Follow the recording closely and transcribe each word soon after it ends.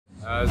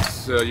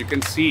As you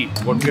can see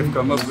what we have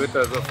come up with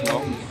as of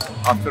now.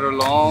 After a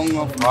long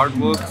of hard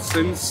work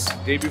since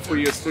day before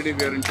yesterday,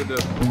 we are into the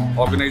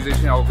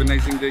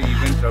organizing the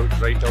event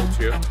right out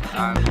here,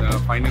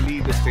 and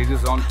finally the stage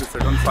is on to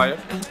set on fire.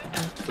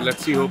 So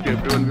let's see, hope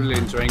everyone will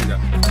enjoying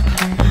that.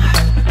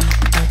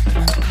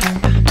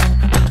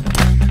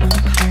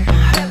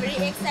 We are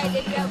very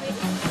excited. We are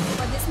waiting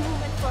for this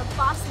moment for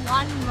past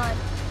 1 month,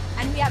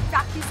 and we have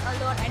practiced a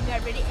lot, and we are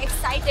very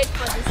excited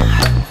for this.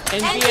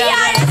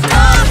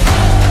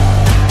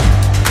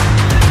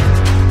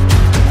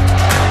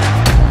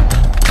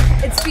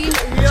 It's been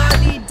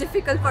really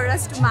difficult for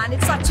us to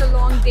manage such a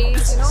long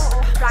days,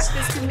 of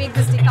practice to make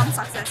this day come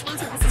successful.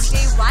 So this is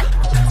day 1,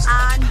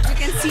 and you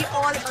can see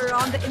all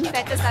around the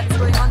impetus that is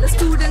going on. The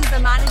students, the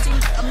managing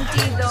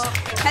committee, the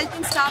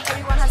helping staff,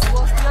 everyone has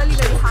worked really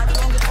very hard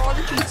along with all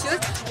the teachers.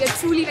 We are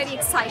truly very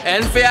excited.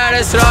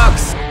 NPRS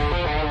rocks!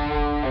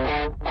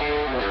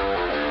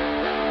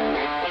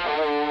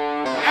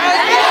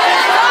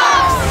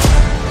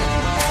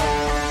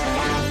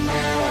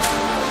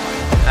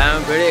 I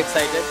am very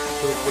excited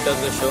to put up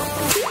the show.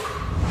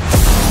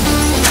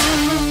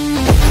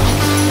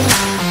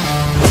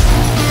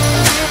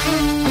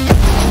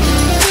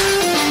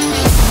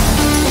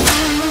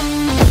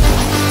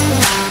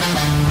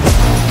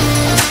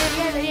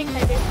 We are very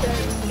excited, sir,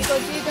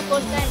 because this is the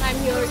first time I'm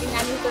here in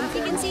annual concert.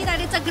 You can see that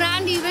it's a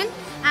grand event,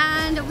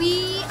 and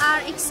we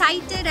are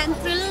excited and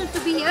thrilled to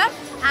be here,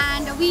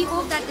 and we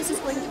hope that this is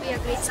going to be a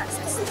great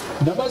success.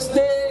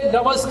 Namaste,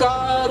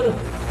 Namaskar,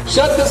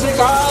 Shat Sri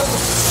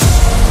Akal.